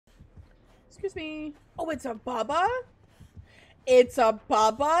Excuse me. Oh, it's a Bubba? It's a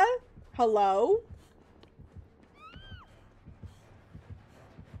Bubba? Hello?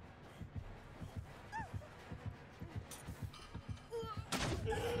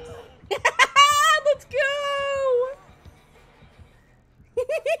 Let's go!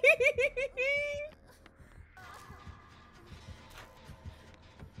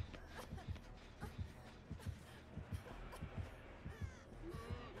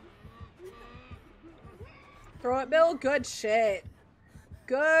 Throw it, Bill. Good shit.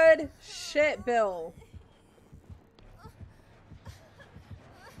 Good shit, Bill.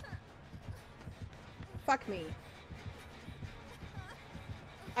 Fuck me.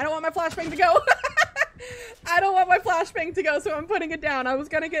 I don't want my flashbang to go. I don't want my flashbang to go, so I'm putting it down. I was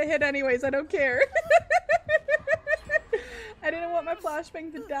gonna get hit anyways. I don't care. I didn't want my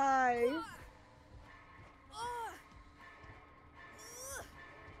flashbang to die.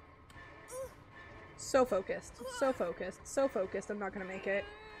 So focused. So focused. So focused. I'm not gonna make it.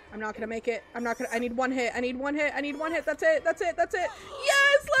 I'm not gonna make it. I'm not gonna. I need one hit. I need one hit. I need one hit. That's it. That's it. That's it.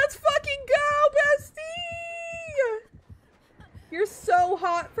 Yes! Let's fucking go, bestie! You're so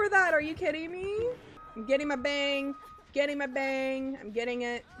hot for that. Are you kidding me? I'm getting my bang. Getting my bang. I'm getting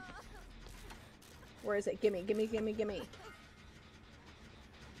it. Where is it? Gimme, gimme, gimme, gimme.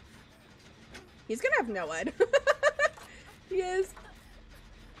 He's gonna have no ed. He is.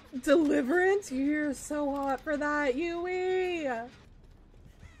 Deliverance? You're so hot for that, Yui!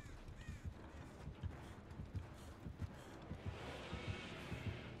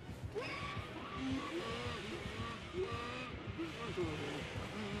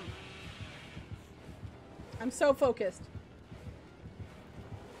 I'm so focused.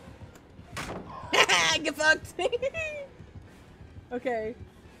 Get fucked! Okay.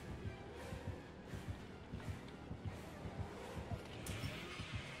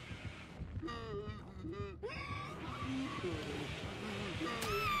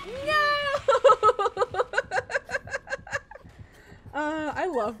 I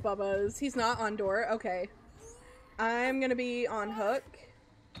love Bubba's. He's not on door. Okay. I'm gonna be on hook.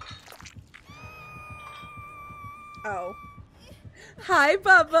 Oh. Hi,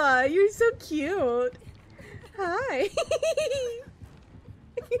 Bubba. You're so cute. Hi.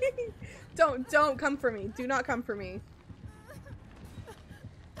 Don't come for me. Do not come for me.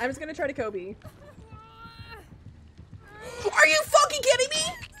 I'm just gonna try to Kobe. Are you fucking kidding me?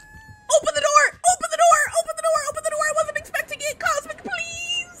 Open the door! Open the door! Open the door! Open the door! I wasn't expecting it! Cosmic,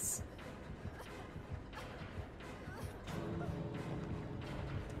 please!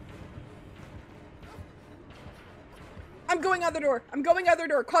 I'm going other door. I'm going other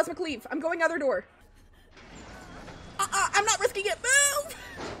door. Cosmic, leave. I'm going other door. I'm not risking it. Move!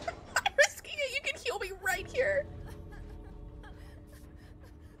 I'm risking it. You can heal me right here.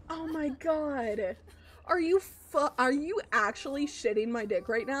 Oh my god. Are you actually shitting my dick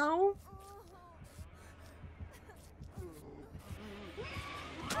right now?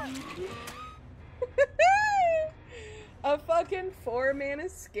 A fucking 4-man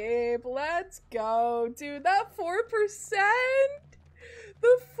escape. Let's go. Dude, that 4%.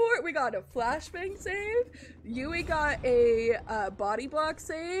 We got a flashbang save. Yui got a body block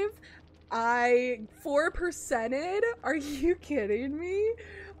save. I 4%ed. Are you kidding me?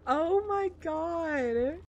 Oh my god.